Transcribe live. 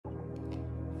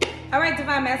All right,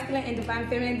 Divine Masculine and Divine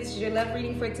Feminine, this is your love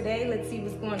reading for today. Let's see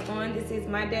what's going on. This is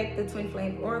my deck, the Twin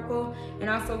Flame Oracle. And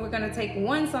also we're going to take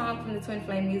one song from the Twin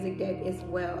Flame music deck as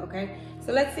well, okay?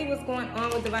 So let's see what's going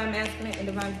on with Divine Masculine and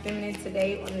Divine Feminine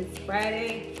today on this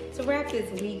Friday. To wrap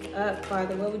this week up,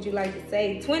 Father, what would you like to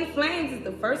say? Twin Flames is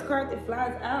the first card that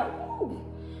flies out. Ooh.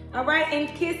 All right, and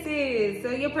kisses.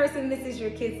 So your person misses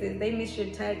your kisses. They miss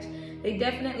your touch. They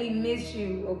definitely miss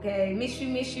you, okay? Miss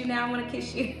you, now I want to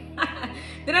kiss you.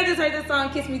 Then I just heard the song,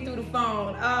 Kiss Me Through the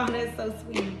Phone. Oh, that's so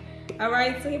sweet. All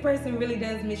right, so your person really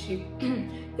does miss you.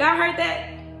 Y'all heard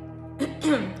that?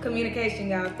 Communication,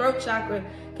 y'all. Throat chakra.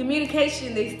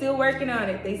 Communication, they still working on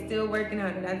it. They still working on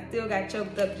it. I still got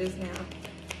choked up just now.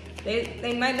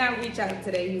 They might not reach out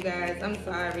today, you guys. I'm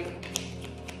sorry.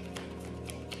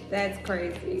 That's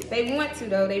crazy. They want to,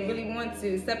 though. They really want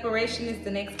to. Separation is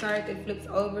the next card that flips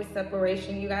over.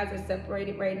 Separation. You guys are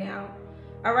separated right now.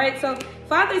 All right, so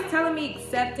Father's telling me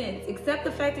acceptance. Accept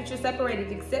the fact that you're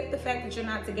separated. Accept the fact that you're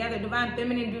not together. Divine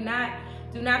Feminine, do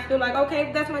not feel like,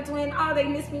 okay, that's my twin. Oh, they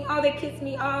miss me. Oh, they kiss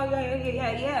me. Oh,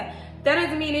 yeah. That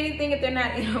doesn't mean anything if they're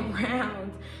not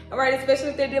around. All right, especially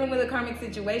if they're dealing with a karmic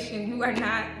situation. You are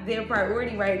not their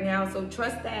priority right now, so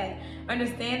trust that.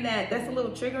 Understand that. That's a little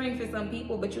triggering for some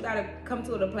people, but you got to come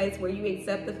to a place where you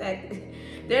accept the fact that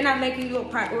they're not making you a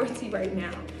priority right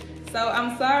now. So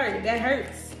I'm sorry, that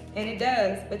hurts. And it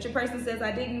does, but your person says,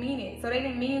 I didn't mean it. So they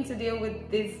didn't mean to deal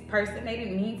with this person. They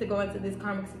didn't mean to go into this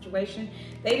karmic situation.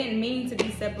 They didn't mean to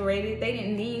be separated. They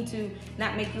didn't mean to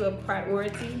not make you a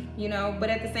priority, you know, but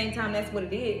at the same time, that's what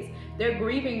it is. They're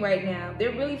grieving right now.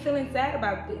 They're really feeling sad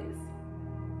about this.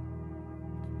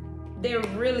 They're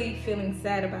really feeling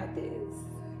sad about this,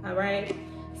 all right?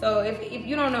 So if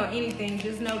you don't know anything,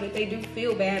 just know that they do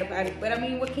feel bad about it. But I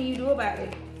mean, what can you do about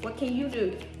it? What can you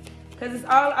do? Because it's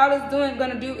all it's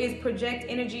gonna do is project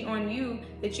energy on you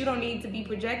that you don't need to be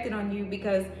projected on you,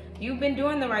 because you've been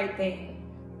doing the right thing.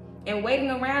 And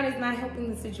waiting around is not helping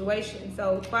the situation.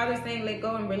 So Father's saying let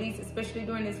go and release, especially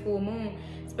during this full moon,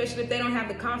 especially if they don't have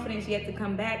the confidence yet to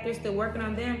come back. They're still working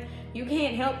on them. You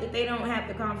can't help that they don't have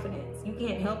the confidence. You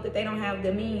can't help that they don't have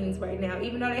the means right now,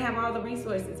 even though they have all the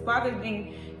resources. Father's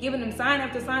been giving them sign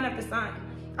after sign after sign.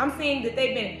 I'm seeing that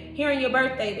they've been hearing your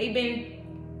birthday. They've been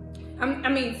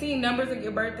seeing numbers of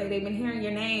your birthday. They've been hearing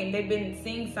your name. They've been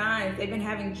seeing signs. They've been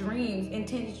having dreams,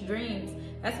 intense dreams.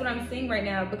 That's what I'm seeing right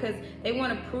now, because they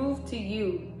want to prove to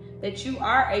you that you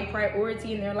are a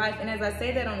priority in their life. And as I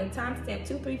say that on the timestamp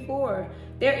 234,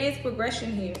 there is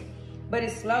progression here, but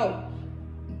it's slow.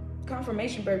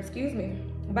 Confirmation verb, excuse me.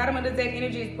 Bottom of the deck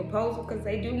energy is proposal, because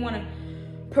they do want to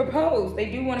propose. They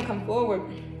do want to come forward.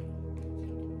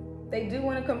 They do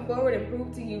want to come forward and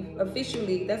prove to you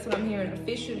officially, that's what I'm hearing,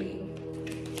 officially,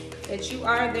 that you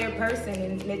are their person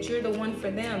and that you're the one for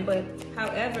them. But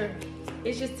however,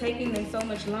 it's just taking them so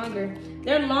much longer.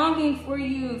 They're longing for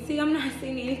you. See, I'm not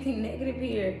seeing anything negative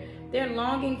here. They're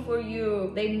longing for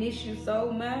you. They miss you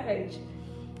so much.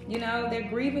 You know, they're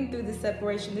grieving through the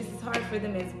separation. This is hard for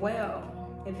them as well.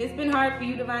 If it's been hard for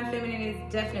you, Divine Feminine,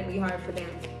 it's definitely hard for them.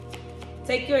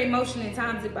 Take your emotion and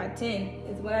times it by 10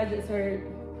 is what I just heard.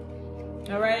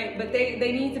 All right, but they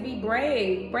need to be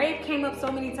brave. Brave came up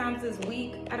so many times this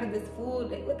week out of this full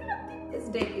day. Look how thick this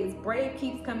deck is. Brave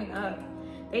keeps coming up.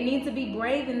 They need to be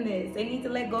brave in this. They need to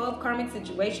let go of karmic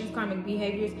situations, karmic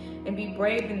behaviors, and be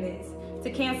brave in this. To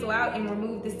cancel out and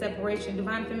remove this separation.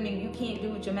 Divine Feminine, you can't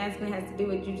do it. Your masculine has to do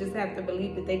it. You just have to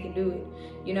believe that they can do it.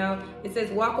 You know, it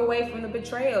says walk away from the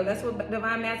betrayal. That's what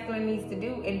Divine Masculine needs to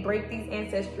do, and break these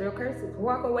ancestral curses.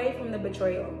 Walk away from the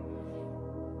betrayal.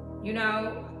 You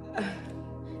know,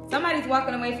 somebody's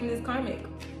walking away from this karmic.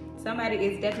 Somebody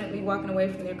is definitely walking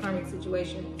away from their karmic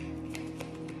situation.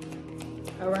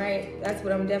 All right, that's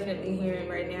what I'm definitely hearing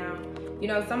right now. You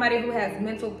know, somebody who has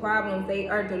mental problems, they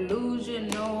are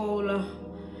delusional.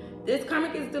 This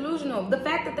karmic is delusional. The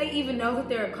fact that they even know that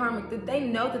they're a karmic, that they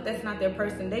know that that's not their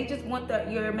person. They just want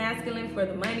your masculine for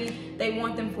the money. They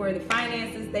want them for the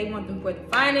finances. They want them for the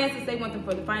finances. They want them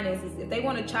for the finances. If they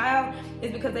want a child,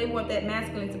 it's because they want that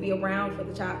masculine to be around for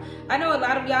the child. I know a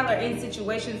lot of y'all are in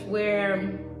situations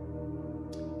where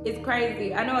it's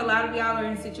crazy. I know a lot of y'all are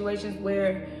in situations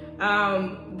where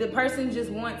the person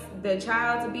just wants the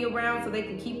child to be around so they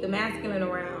can keep the masculine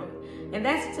around. And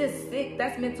that's just sick.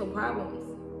 That's mental problems.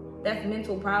 That's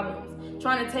mental problems.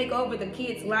 Trying to take over the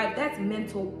kid's life, that's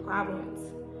mental problems.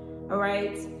 All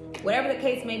right? Whatever the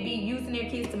case may be, using their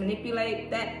kids to manipulate,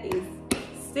 that is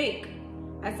sick.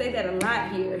 I say that a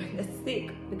lot here. That's sick,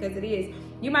 because it is.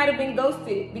 You might have been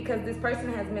ghosted because this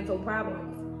person has mental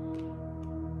problems.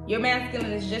 Your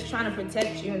masculine is just trying to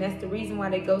protect you, and that's the reason why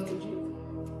they ghosted you.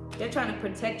 They're trying to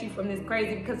protect you from this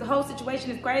crazy, because the whole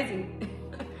situation is crazy.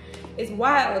 It's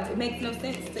wild. It makes no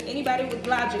sense to anybody with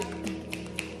logic,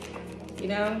 you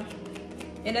know?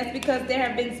 And that's because there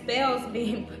have been spells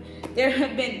being,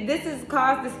 this has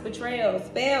caused this betrayal,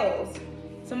 spells,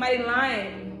 somebody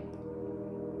lying.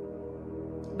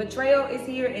 Betrayal is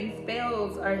here and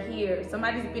spells are here.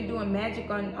 Somebody's been doing magic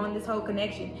on this whole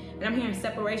connection. And I'm hearing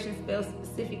separation spells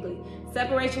specifically.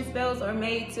 Separation spells are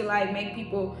made to like make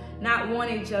people not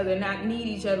want each other, not need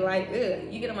each other. Like,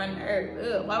 ugh, you get on my nerve.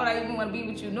 Ugh, why would I even want to be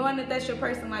with you? Knowing that that's your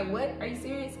person, like, what? Are you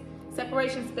serious?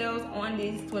 Separation spells on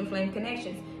these twin flame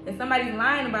connections. And somebody's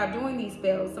lying about doing these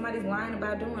spells. Somebody's lying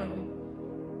about doing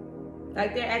them.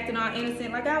 Like, they're acting all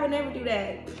innocent. Like, I would never do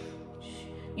that.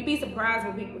 You'd be surprised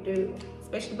what people do.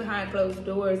 Especially behind closed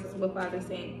doors, is what Father's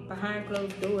saying. Behind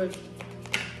closed doors.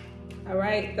 All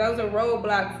right, those are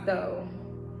roadblocks though.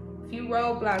 A few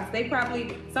roadblocks. They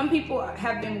probably, some people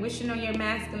have been wishing on your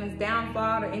masculine's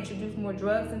downfall to introduce more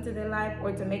drugs into their life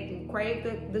or to make them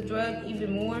crave the drug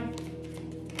even more.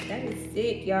 That is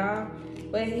sick, y'all.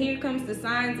 But here comes the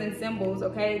signs and symbols,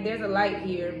 okay? There's a light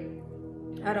here.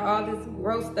 Out of all this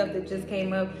gross stuff that just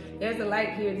came up, there's a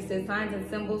light here that says signs and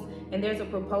symbols, and there's a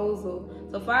proposal.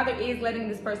 So Father is letting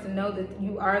this person know that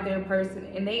you are their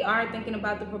person, and they are thinking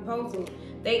about the proposal.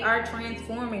 They are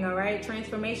transforming, all right?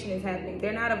 Transformation is happening.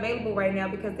 They're not available right now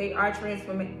because they are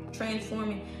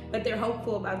transforming, but they're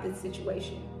hopeful about this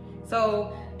situation.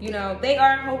 So, you know, they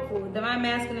are hopeful. Divine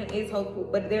Masculine is hopeful,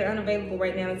 but they're unavailable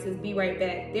right now. It says be right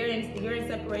back. You're in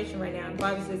separation right now.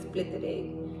 Father says split the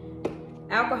day.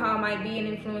 Alcohol might be an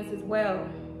influence as well.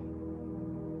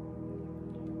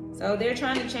 So they're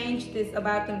trying to change this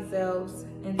about themselves,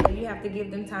 and so you have to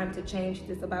give them time to change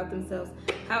this about themselves.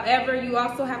 However, you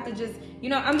also have to just, you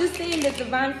know, I'm just seeing that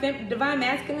divine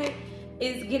masculine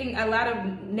is getting a lot of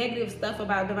negative stuff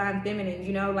about divine feminine,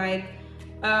 you know, like,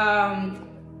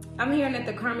 I'm hearing that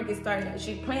the karmic is starting,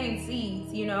 she's planting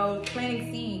seeds, you know,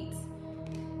 planting seeds.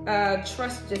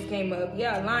 Trust just came up.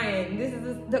 Yeah, Lion. This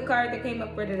is the card that came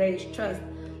up for today is trust.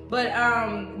 But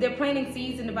they're planting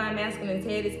seeds in divine masculine's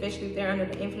head, especially if they're under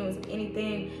the influence of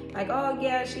anything. Like, oh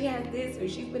yeah, she has this, or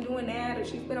she's been doing that, or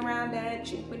she's been around that,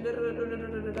 she's been da da da da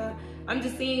da da da. I'm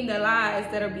just seeing the lies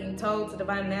that are being told to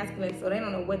divine masculine, so they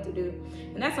don't know what to do.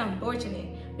 And that's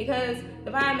unfortunate, because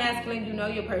divine masculine, you know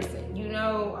your person. You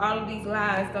know all of these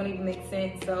lies don't even make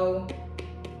sense. So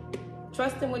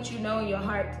trust in what you know in your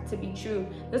heart to be true.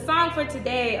 The song for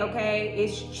today, okay,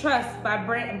 is Trust by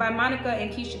Monica and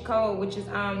Keisha Cole, which is,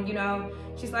 you know,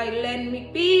 she's like, let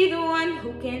me be the one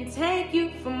who can take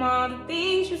you from all the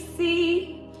things you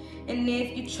see. And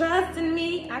if you trust in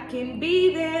me, I can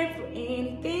be there for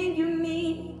anything you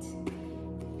need.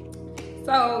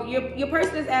 So your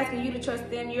person is asking you to trust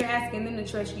them. You're asking them to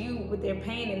trust you with their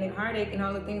pain and their heartache and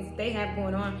all the things that they have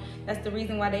going on. That's the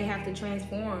reason why they have to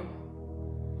transform.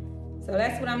 So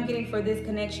that's what I'm getting for this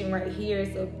connection right here.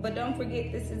 So, but don't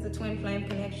forget, this is a twin flame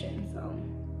connection. So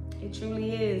it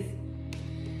truly is.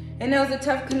 And those are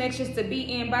tough connections to be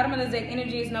in. Bottom of the deck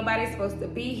energy is nobody's supposed to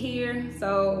be here.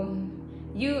 So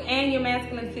you and your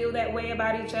masculine feel that way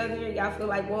about each other. Y'all feel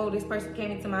like, whoa, this person came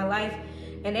into my life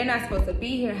and they're not supposed to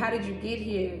be here. How did you get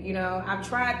here? You know, I've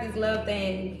tried this love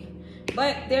thing,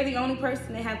 but they're the only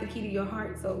person that have the key to your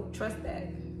heart. So trust that.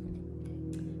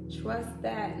 Trust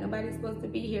that. Nobody's supposed to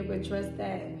be here, but trust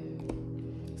that.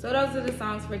 So those are the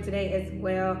songs for today as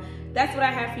well. That's what I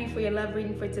have for you for your love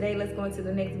reading for today. Let's go into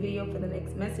the next video for the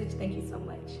next message. Thank you so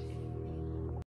much.